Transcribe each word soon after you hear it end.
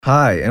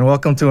Hi, and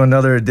welcome to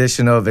another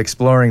edition of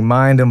Exploring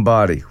Mind and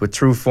Body with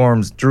True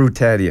Form's Drew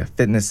Tadia,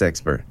 fitness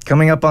expert.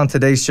 Coming up on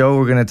today's show,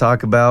 we're going to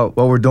talk about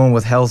what we're doing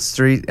with Health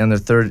Street and their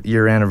 3rd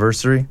year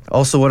anniversary.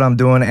 Also, what I'm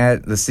doing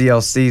at the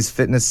CLC's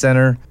Fitness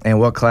Center and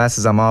what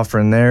classes I'm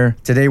offering there.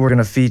 Today, we're going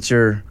to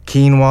feature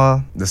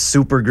quinoa, the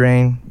super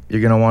grain.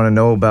 You're going to want to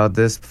know about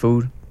this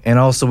food. And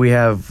also we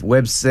have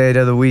website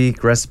of the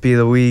week, recipe of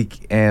the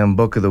week, and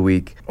book of the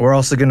week. We're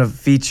also going to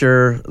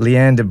feature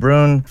LeAnne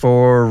DeBrun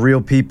for Real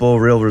People,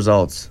 Real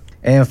Results.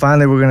 And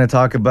finally, we're going to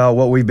talk about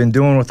what we've been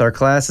doing with our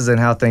classes and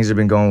how things have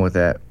been going with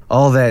that.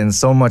 All that and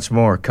so much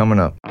more coming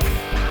up.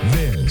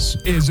 This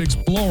is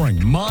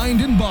Exploring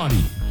Mind and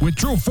Body with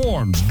True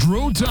Form's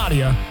Drew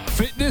Tadia,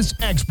 fitness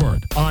expert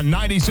on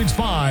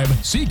 96.5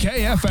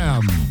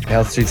 CKFM.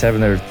 Health Street's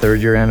having their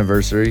 3rd year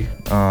anniversary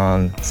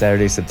on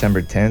Saturday,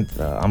 September 10th.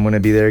 I'm going to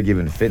be there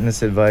giving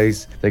fitness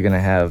advice. They're going to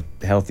have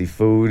healthy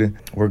food.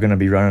 We're going to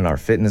be running our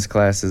fitness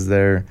classes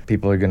there.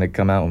 People are going to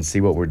come out and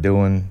see what we're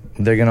doing.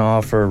 They're going to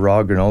offer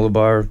raw granola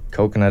bar,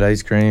 coconut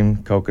ice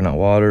cream, coconut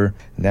water,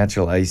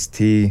 natural iced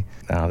tea.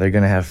 They're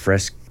going to have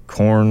fresh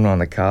corn on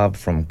the cob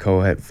from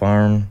Cohet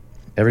Farm.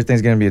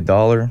 Everything's going to be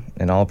 $1,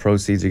 and all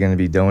proceeds are going to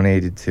be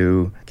donated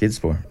to Kids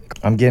Sport.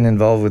 I'm getting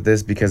involved with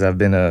this because I've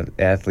been an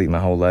athlete my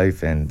whole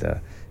life, and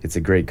it's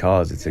a great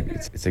cause.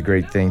 It's a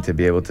great thing to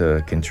be able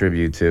to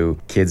contribute to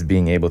kids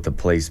being able to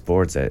play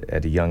sports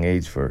at a young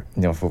age for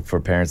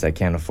parents that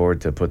can't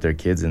afford to put their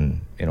kids in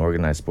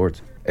organized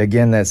sports.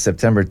 Again, that's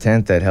September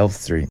 10th at Health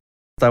Street.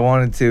 I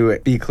wanted to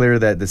be clear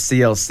that the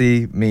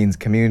CLC means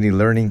Community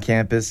Learning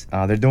Campus.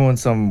 They're doing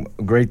some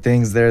great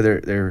things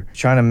there. They're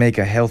trying to make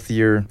a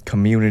healthier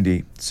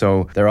community.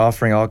 So they're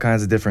offering all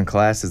kinds of different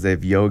classes. They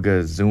have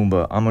yoga,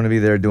 Zumba. I'm going to be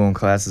there doing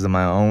classes of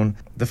my own.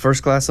 The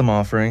first class I'm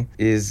offering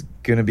is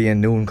going to be a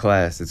noon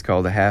class. It's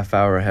called a half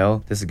hour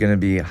hell. This is going to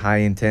be high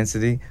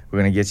intensity. We're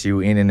going to get you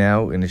in and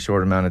out in a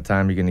short amount of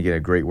time. You're going to get a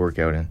great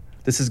workout in.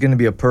 This is going to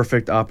be a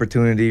perfect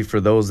opportunity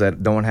for those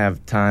that don't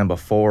have time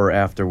before or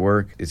after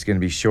work. It's going to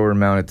be a short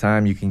amount of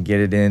time. You can get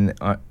it in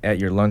at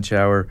your lunch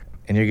hour,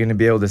 and you're going to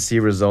be able to see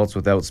results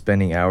without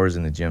spending hours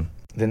in the gym.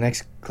 The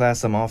next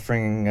class I'm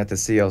offering at the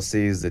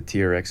CLC is the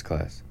TRX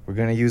class. We're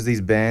going to use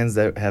these bands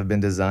that have been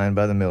designed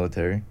by the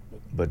military,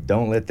 but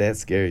don't let that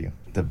scare you.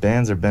 The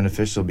bands are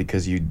beneficial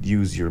because you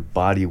use your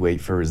body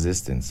weight for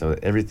resistance. So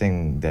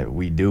everything that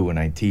we do when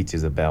I teach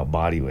is about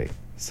body weight.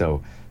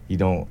 So you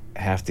don't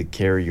have to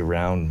carry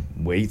around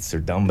weights or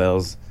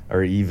dumbbells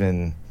or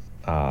even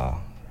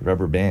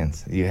rubber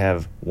bands. You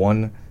have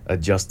one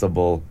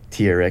adjustable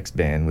TRX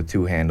band with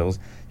 2 handles.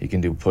 You can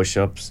do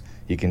push-ups,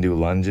 you can do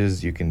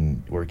lunges, you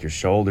can work your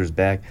shoulders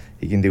back.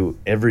 You can do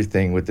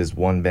everything with this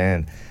one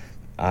band.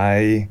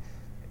 I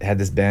had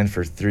this band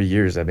for 3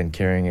 years. I've been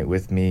carrying it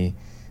with me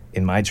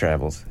in my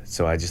travels.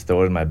 So I just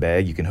throw it in my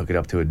bag. You can hook it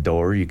up to a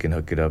door. You can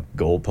hook it up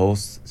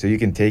goalposts. So you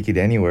can take it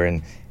anywhere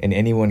and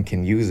anyone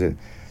can use it.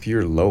 If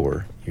you're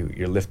lower,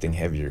 you're lifting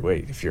heavier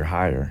weight. If you're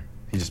higher,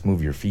 you just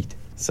move your feet.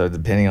 So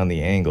depending on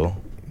the angle,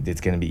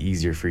 it's going to be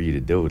easier for you to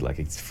do it. Like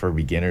it's for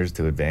beginners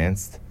to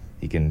advanced.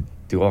 You can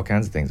do all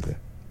kinds of things with it.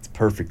 It's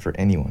perfect for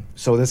anyone.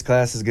 So this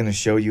class is going to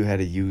show you how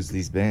to use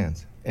these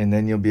bands. And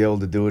then you'll be able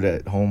to do it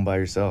at home by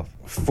yourself.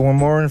 For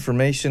more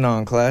information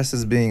on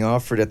classes being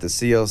offered at the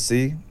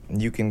CLC,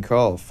 you can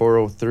call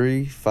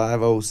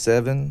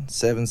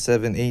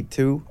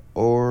 403-507-7782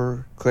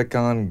 or click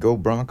on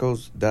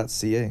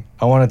gobroncos.ca.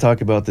 I want to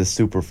talk about this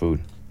superfood.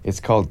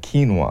 It's called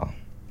quinoa.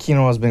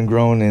 Quinoa has been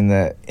grown in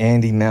the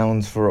Andes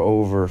Mountains for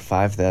over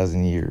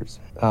 5,000 years.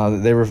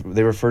 They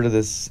refer to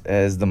this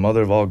as the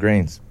mother of all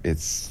grains.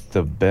 It's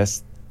the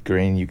best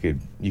grain you could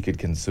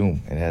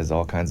consume. It has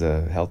all kinds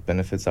of health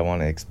benefits I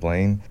want to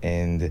explain,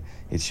 and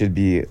it should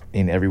be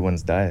in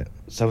everyone's diet.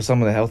 So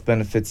some of the health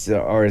benefits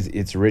are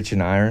it's rich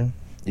in iron.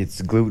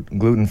 It's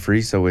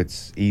gluten-free, so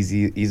it's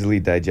easily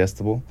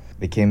digestible.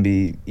 It can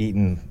be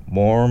eaten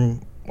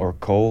warm or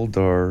cold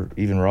or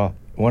even raw.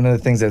 One of the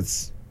things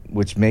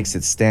which makes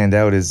it stand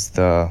out is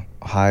the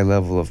high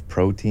level of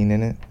protein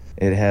in it.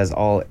 It has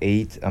all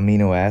 8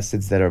 amino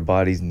acids that our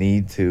bodies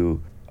need to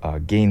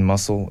gain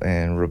muscle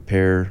and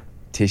repair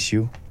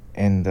tissue.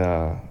 And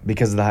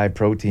because of the high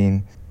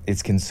protein,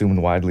 it's consumed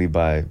widely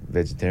by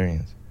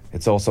vegetarians.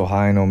 It's also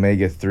high in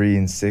omega-3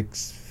 and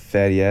 6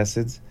 fatty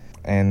acids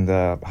and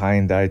high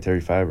in dietary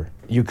fiber.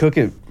 You cook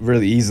it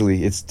really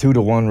easily. It's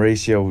 2-to-1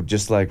 ratio,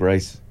 just like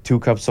rice. 2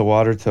 cups of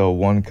water to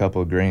 1 cup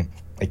of grain.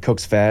 It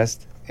cooks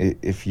fast.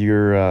 If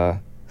you're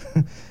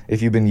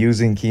if you've been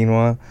using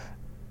quinoa,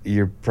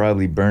 you're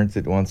probably burnt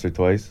it once or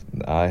twice.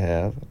 I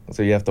have.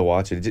 So you have to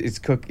watch it. It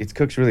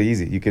cooks really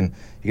easy. You can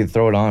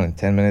throw it on in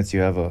 10 minutes. You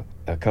have a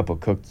cup of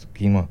cooked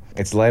quinoa.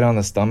 It's light on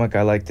the stomach.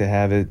 I like to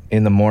have it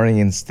in the morning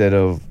instead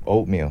of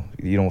oatmeal.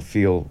 You don't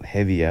feel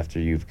heavy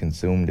after you've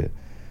consumed it.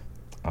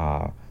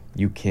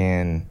 You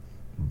can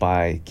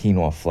buy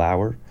quinoa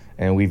flour,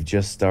 and we've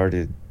just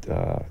started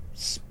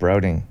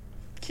sprouting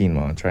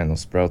quinoa and trying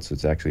those sprouts, so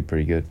it's actually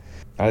pretty good.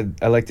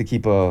 I like to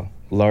keep a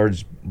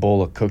large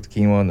bowl of cooked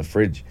quinoa in the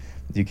fridge.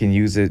 You can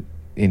use it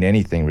in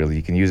anything, really.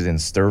 You can use it in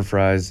stir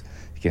fries.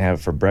 You You can have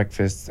it for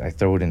breakfast. I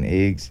throw it in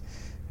eggs.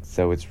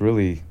 So it's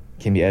really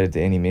can be added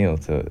to any meal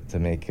to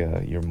make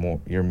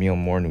your meal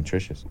more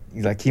nutritious.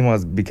 Like quinoa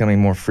is becoming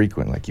more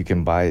frequent. Like you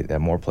can buy it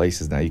at more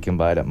places now. You can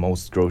buy it at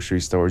most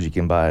grocery stores. You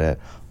can buy it at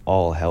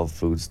all health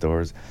food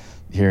stores.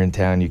 Here in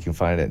town, you can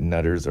find it at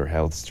Nutter's or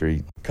Health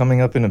Street.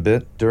 Coming up in a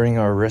bit, during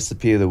our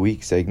Recipe of the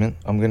Week segment,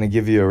 I'm going to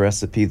give you a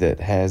recipe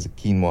that has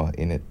quinoa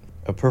in it.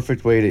 A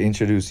perfect way to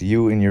introduce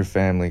you and your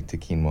family to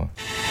quinoa.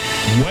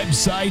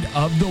 Website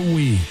of the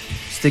Week.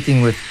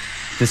 Sticking with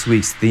this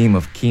week's theme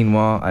of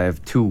quinoa, I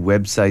have 2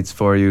 websites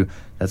for you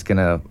that's going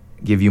to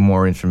give you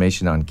more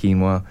information on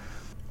quinoa.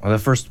 Well, the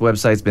first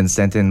website's been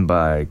sent in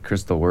by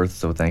Crystal Worth,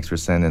 so thanks for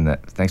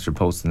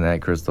posting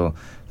that, Crystal.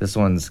 This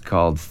one's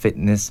called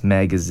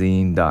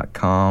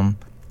fitnessmagazine.com,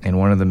 and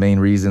one of the main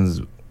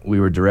reasons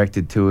we were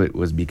directed to it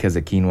was because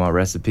of quinoa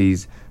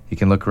recipes. You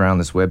can look around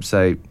this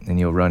website and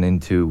you'll run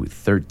into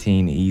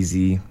 13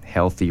 easy,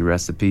 healthy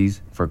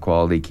recipes for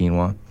quality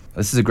quinoa.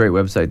 This is a great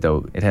website,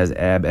 though. It has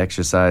ab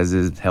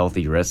exercises,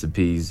 healthy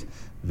recipes,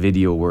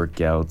 video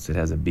workouts. It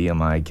has a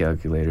BMI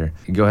calculator.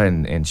 You go ahead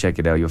and check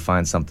it out. You'll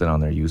find something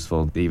on there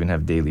useful. They even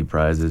have daily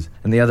prizes.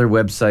 And the other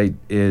website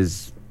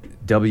is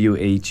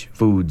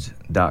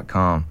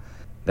whfoods.com.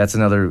 That's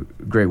another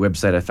great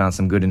website I found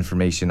some good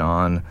information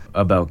on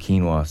about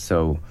quinoa.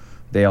 So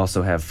they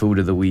also have food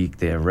of the week.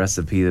 They have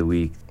recipe of the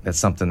week. That's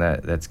something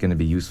that's going to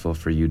be useful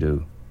for you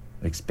to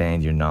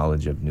expand your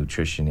knowledge of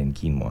nutrition in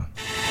quinoa.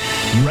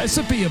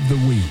 Recipe of the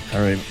Week.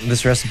 All right,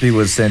 this recipe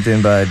was sent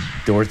in by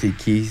Dorothy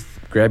Keith.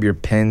 Grab your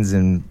pens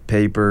and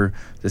paper.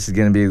 This is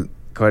going to be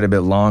quite a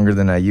bit longer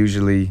than I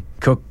usually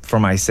cook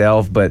for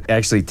myself, but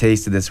actually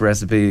tasted this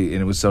recipe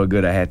and it was so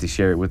good I had to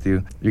share it with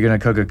you. You're going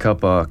to cook a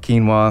cup of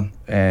quinoa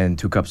and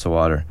 2 cups of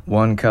water.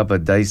 1 cup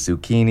of diced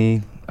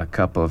zucchini, a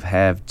cup of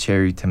half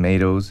cherry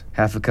tomatoes,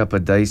 half a cup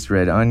of diced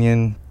red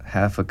onion,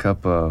 half a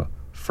cup of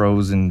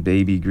frozen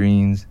baby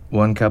greens,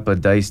 1 cup of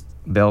diced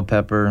bell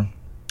pepper,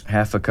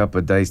 half a cup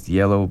of diced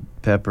yellow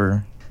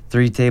pepper,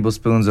 3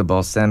 tablespoons of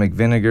balsamic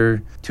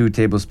vinegar, 2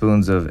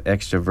 tablespoons of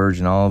extra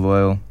virgin olive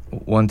oil,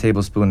 1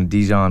 tablespoon of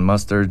Dijon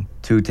mustard,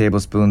 2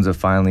 tablespoons of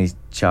finely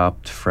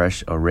chopped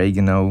fresh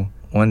oregano,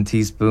 1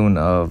 teaspoon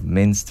of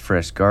minced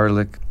fresh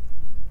garlic,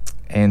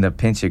 and a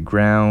pinch of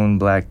ground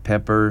black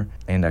pepper,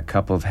 and a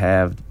cup of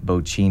halved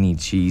bocchini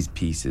cheese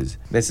pieces.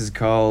 This is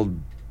called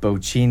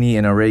bocchini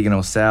and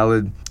oregano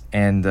salad.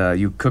 And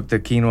you cook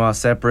the quinoa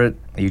separate,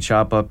 you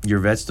chop up your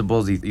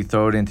vegetables, you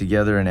throw it in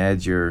together and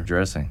add your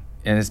dressing.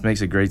 And this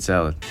makes a great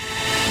salad.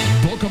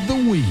 Book of the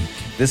Week.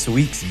 This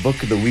week's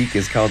book of the week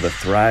is called The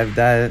Thrive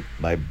Diet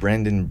by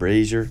Brendan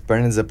Brazier.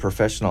 Brendan's a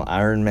professional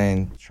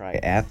Ironman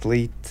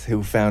triathlete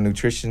who found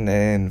nutrition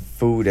and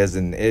food as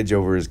an edge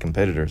over his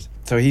competitors.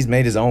 So he's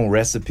made his own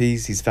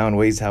recipes. He's found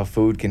ways how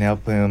food can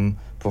help him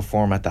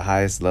perform at the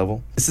highest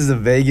level. This is a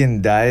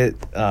vegan diet,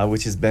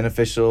 which is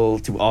beneficial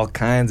to all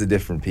kinds of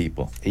different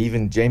people,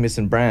 even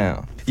Jameson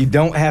Brown. You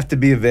don't have to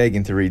be a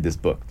vegan to read this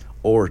book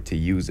or to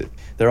use it.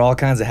 There are all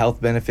kinds of health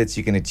benefits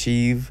you can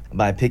achieve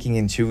by picking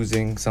and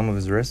choosing some of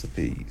his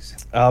recipes.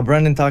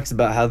 Brendan talks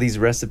about how these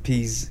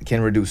recipes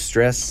can reduce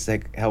stress,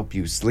 help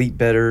you sleep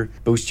better,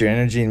 boost your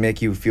energy, and make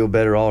you feel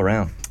better all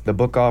around. The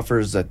book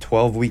offers a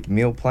 12-week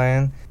meal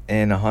plan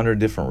and 100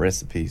 different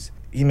recipes.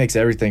 He makes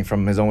everything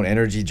from his own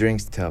energy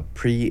drinks to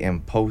pre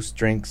and post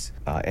drinks,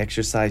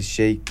 exercise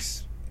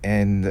shakes,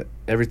 and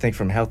everything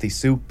from healthy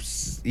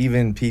soups,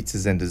 even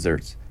pizzas and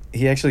desserts.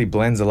 He actually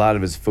blends a lot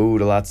of his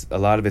food, a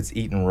lot of it's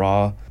eaten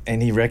raw,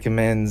 and he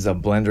recommends a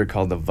blender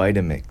called the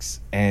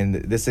Vitamix. And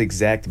this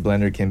exact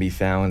blender can be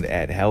found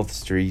at Health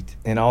Street,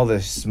 and all the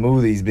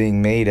smoothies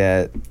being made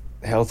at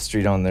Health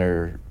Street on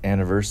their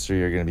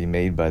anniversary are going to be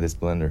made by this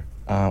blender.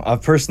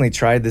 I've personally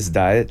tried this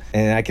diet,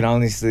 and I can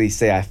honestly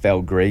say I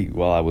felt great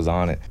while I was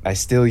on it. I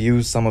still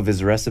use some of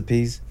his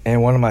recipes,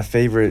 and one of my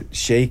favorite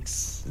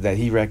shakes that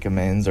he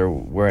recommends, or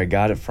where I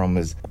got it from,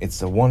 is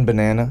it's a 1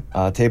 banana,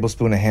 a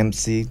tablespoon of hemp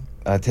seed,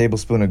 a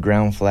tablespoon of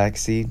ground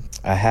flaxseed,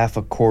 a half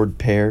a cord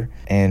pear,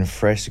 and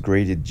fresh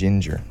grated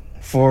ginger.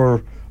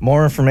 For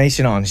more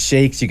information on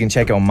shakes, you can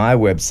check out my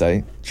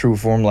website,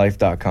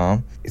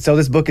 trueformlife.com. So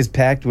this book is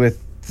packed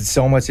with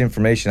so much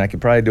information. I could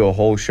probably do a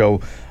whole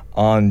show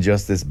on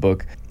just this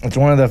book. It's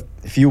one of the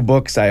few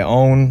books I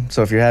own,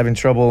 so if you're having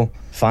trouble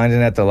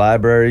finding it at the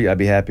library, I'd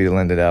be happy to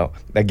lend it out.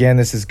 Again,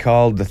 this is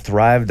called The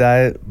Thrive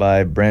Diet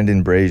by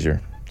Brendan Brazier.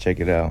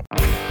 Check it out.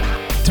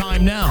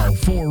 Time now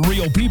for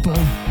Real People,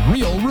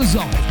 Real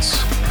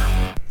Results.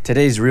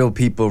 Today's Real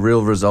People,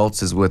 Real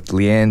Results is with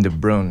LeAnne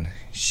DeBrun.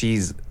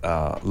 She's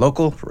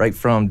local, right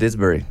from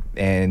Disbury,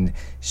 and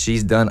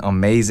she's done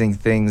amazing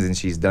things, and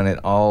she's done it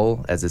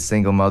all as a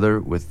single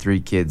mother with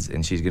 3 kids,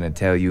 and she's going to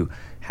tell you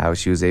how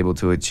she was able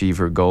to achieve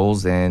her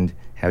goals and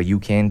how you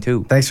can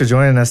too. Thanks for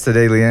joining us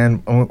today,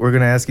 LeAnne. We're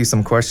going to ask you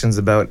some questions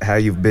about how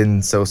you've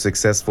been so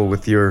successful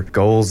with your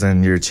goals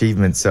and your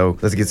achievements. So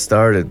let's get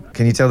started.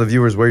 Can you tell the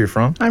viewers where you're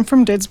from? I'm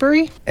from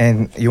Didsbury.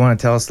 And you want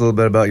to tell us a little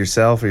bit about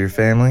yourself or your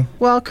family?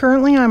 Well,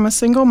 currently I'm a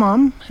single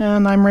mom,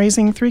 and I'm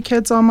raising 3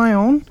 kids on my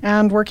own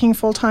and working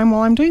full-time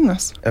while I'm doing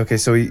this. Okay,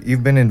 so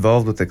you've been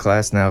involved with the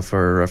class now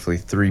for roughly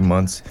 3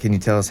 months. Can you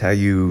tell us how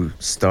you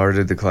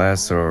started the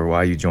class or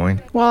why you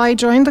joined? Well, I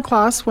joined the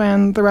class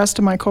when the rest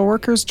of my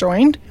coworkers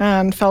joined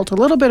and felt a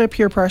little bit of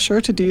peer pressure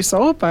to do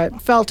so,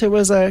 but felt it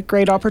was a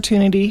great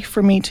opportunity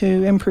for me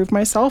to improve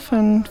myself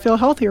and feel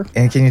healthier.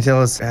 And can you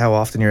tell us how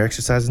often you're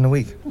exercising a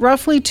week?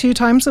 Roughly 2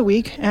 times a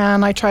week,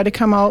 and I try to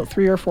come out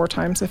 3 or 4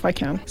 times if I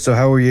can. So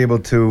how were you able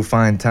to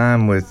find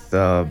time with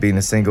being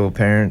a single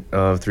parent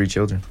of 3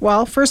 children?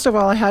 Well, first of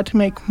all, I had to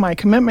make my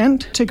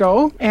commitment to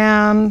go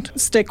and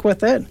stick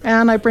with it,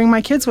 and I bring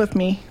my kids with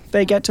me.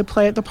 They get to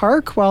play at the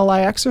park while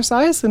I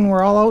exercise, and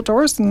we're all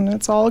outdoors, and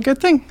it's all a good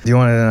thing. Do you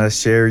want to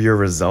share your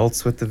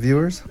results with the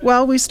viewers?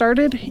 Well, we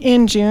started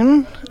in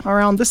June,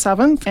 around the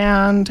 7th,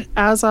 and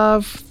as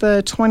of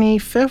the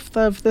 25th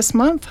of this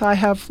month, I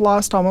have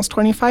lost almost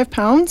 25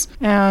 pounds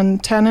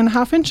and 10 and a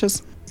half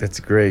inches. That's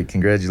great.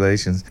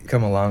 Congratulations. You've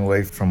come a long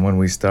way from when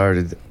we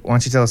started. Why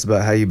don't you tell us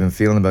about how you've been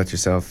feeling about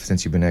yourself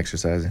since you've been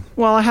exercising?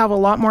 Well, I have a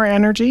lot more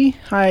energy.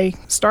 I'm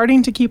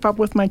starting to keep up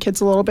with my kids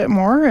a little bit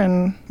more,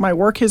 and my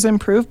work has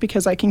improved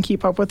because I can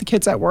keep up with the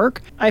kids at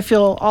work. I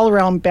feel all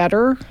around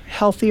better,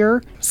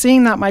 healthier.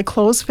 Seeing that my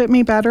clothes fit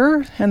me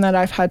better and that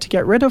I've had to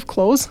get rid of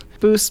clothes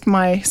boosts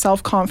my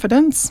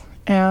self-confidence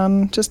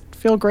and just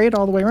feel great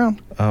all the way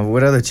around.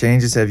 What other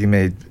changes have you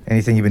made?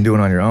 Anything you've been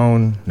doing on your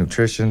own?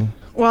 Nutrition?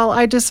 Well,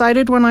 I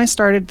decided when I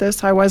started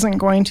this I wasn't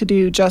going to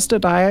do just a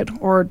diet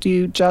or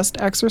do just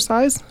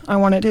exercise. I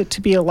wanted it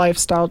to be a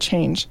lifestyle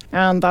change.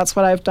 And that's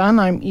what I've done.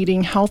 I'm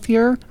eating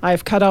healthier.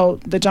 I've cut out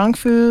the junk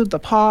food, the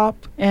pop,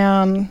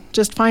 and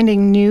just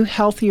finding new,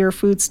 healthier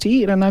foods to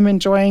eat. And I'm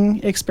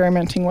enjoying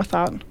experimenting with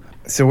that.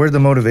 So where'd the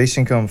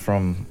motivation come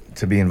from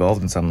to be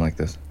involved in something like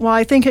this? Well,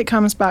 I think it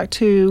comes back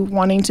to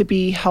wanting to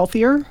be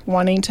healthier,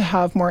 wanting to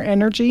have more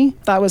energy.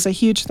 That was a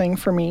huge thing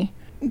for me.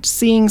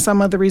 Seeing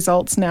some of the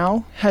results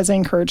now has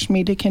encouraged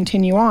me to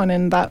continue on,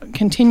 and that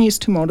continues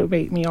to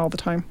motivate me all the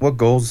time. What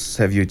goals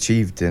have you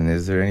achieved, and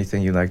is there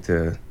anything you'd like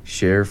to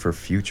share for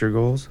future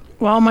goals?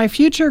 Well, my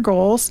future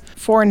goals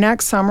for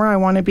next summer, I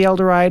want to be able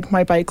to ride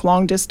my bike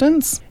long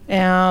distance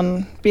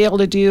and be able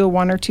to do a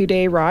 1 or 2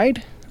 day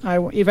ride. I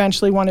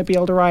eventually want to be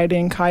able to ride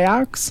in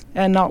kayaks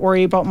and not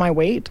worry about my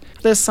weight.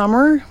 This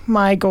summer,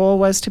 my goal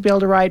was to be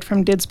able to ride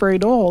from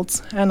Didsbury to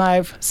Olds, and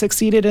I've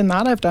succeeded in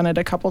that. I've done it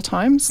a couple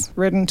times,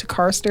 ridden to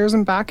Carstairs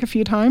and back a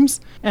few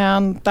times,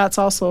 and that's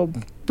also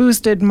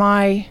boosted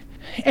my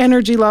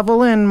energy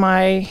level and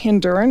my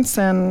endurance,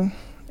 and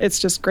it's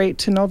just great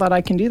to know that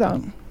I can do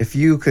that. If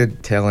you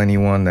could tell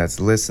anyone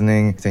that's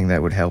listening, anything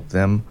that would help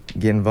them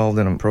get involved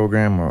in a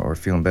program or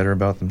feeling better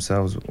about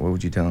themselves, what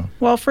would you tell them?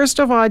 Well, first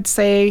of all, I'd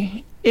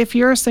say if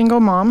you're a single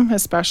mom,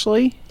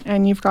 especially,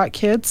 and you've got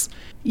kids,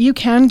 you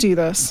can do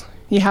this.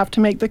 You have to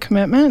make the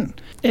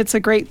commitment. It's a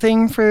great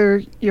thing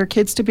for your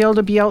kids to be able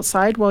to be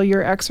outside while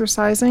you're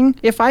exercising.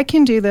 If I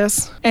can do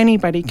this,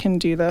 anybody can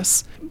do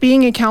this.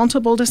 Being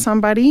accountable to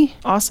somebody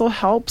also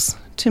helps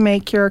to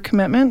make your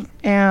commitment,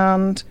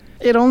 and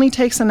it only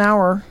takes an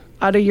hour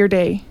out of your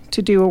day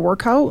to do a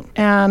workout,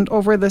 and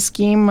over the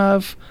scheme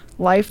of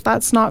life,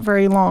 that's not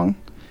very long,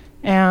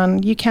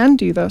 and you can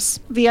do this.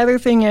 The other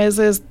thing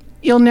is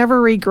you'll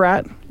never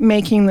regret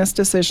making this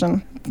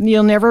decision.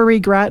 You'll never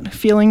regret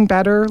feeling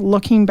better,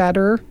 looking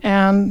better,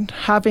 and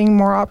having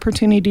more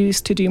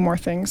opportunities to do more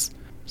things.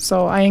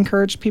 So I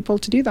encourage people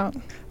to do that.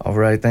 All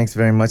right. Thanks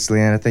very much,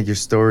 LeAnne. I think your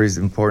story is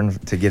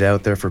important to get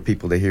out there for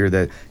people to hear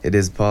that it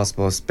is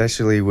possible,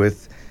 especially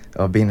with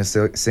being a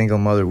single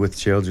mother with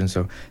children.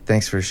 So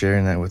thanks for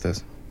sharing that with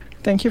us.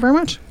 Thank you very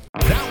much.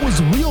 That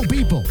was real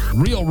people,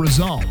 real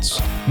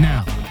results.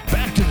 Now,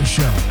 back to the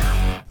show.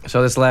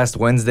 So this last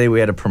Wednesday, we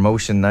had a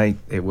promotion night.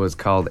 It was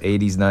called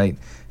 80s Night.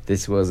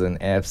 This was an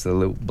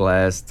absolute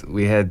blast.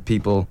 We had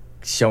people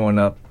showing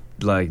up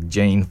like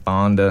Jane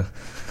Fonda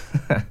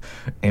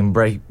in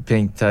bright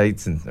pink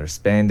tights and or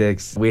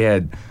spandex. We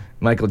had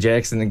Michael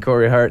Jackson and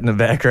Corey Hart in the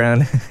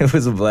background. It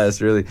was a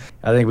blast, really.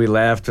 I think we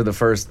laughed for the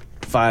first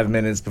 5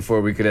 minutes before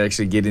we could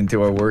actually get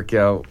into our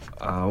workout.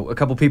 A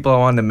couple people I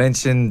wanted to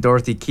mention,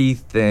 Dorothy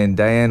Keith and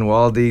Diane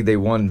Waldy, they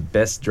won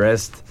Best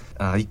Dressed.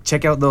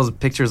 Check out those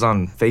pictures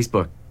on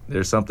Facebook.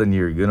 There's something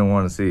you're going to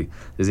want to see.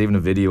 There's even a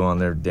video on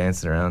there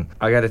dancing around.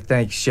 I got to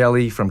thank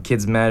Shelly from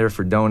Kids Matter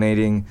for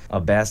donating a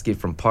basket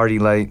from Party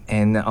Light,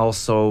 and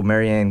also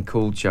Marianne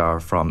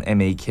Coulchar from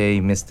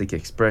MAK Mystic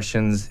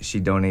Expressions. She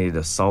donated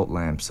a salt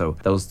lamp. So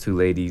those 2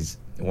 ladies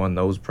won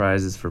those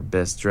prizes for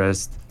Best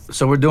Dressed.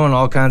 So we're doing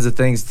all kinds of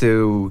things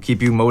to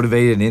keep you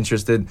motivated and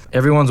interested.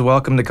 Everyone's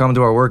welcome to come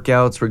to our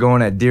workouts. We're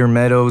going at Deer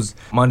Meadows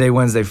Monday,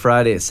 Wednesday,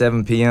 Friday at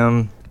 7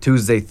 p.m.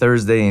 Tuesday,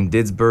 Thursday in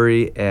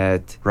Didsbury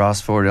at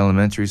Rossford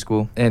Elementary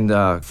School. And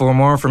for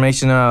more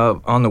information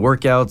on the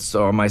workouts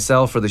or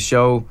myself or the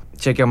show,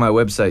 check out my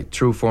website,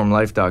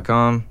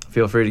 trueformlife.com.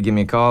 Feel free to give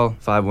me a call,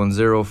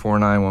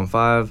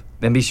 510-4915.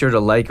 Then be sure to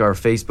like our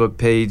Facebook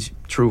page,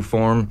 True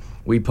Form.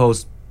 We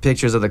post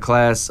pictures of the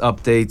class,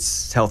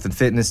 updates, health and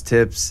fitness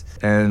tips,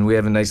 and we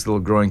have a nice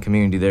little growing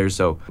community there,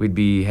 so we'd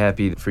be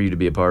happy for you to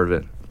be a part of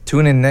it.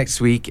 Tune in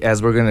next week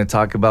as we're going to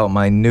talk about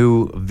my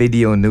new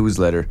video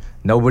newsletter.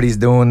 Nobody's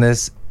doing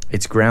this.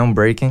 It's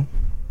groundbreaking.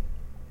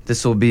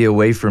 This will be a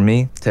way for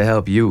me to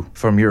help you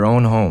from your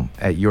own home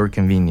at your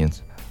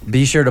convenience.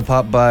 Be sure to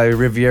pop by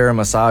Riviera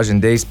Massage and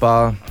Day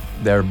Spa.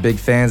 They're big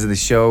fans of the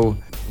show.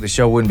 The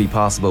show wouldn't be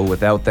possible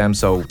without them,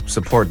 so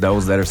support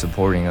those that are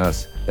supporting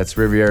us. That's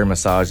Riviera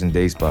Massage and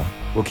Day Spa.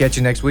 We'll catch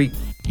you next week.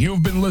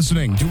 You've been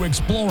listening to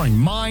Exploring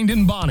Mind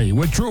and Body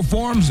with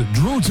Trueform's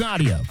Drew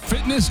Tadia,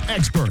 fitness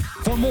expert.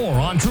 For more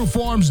on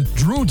Trueform's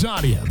Drew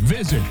Tadia,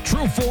 visit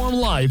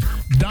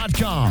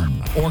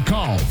trueformlife.com or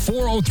call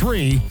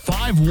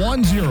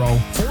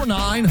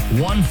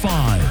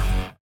 403-510-4915.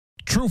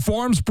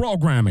 Trueform's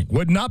programming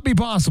would not be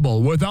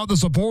possible without the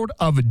support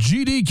of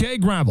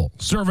GDK Gravel,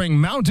 serving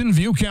Mountain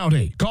View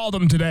County. Call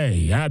them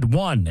today at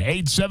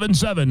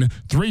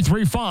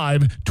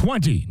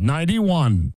 1-877-335-2091.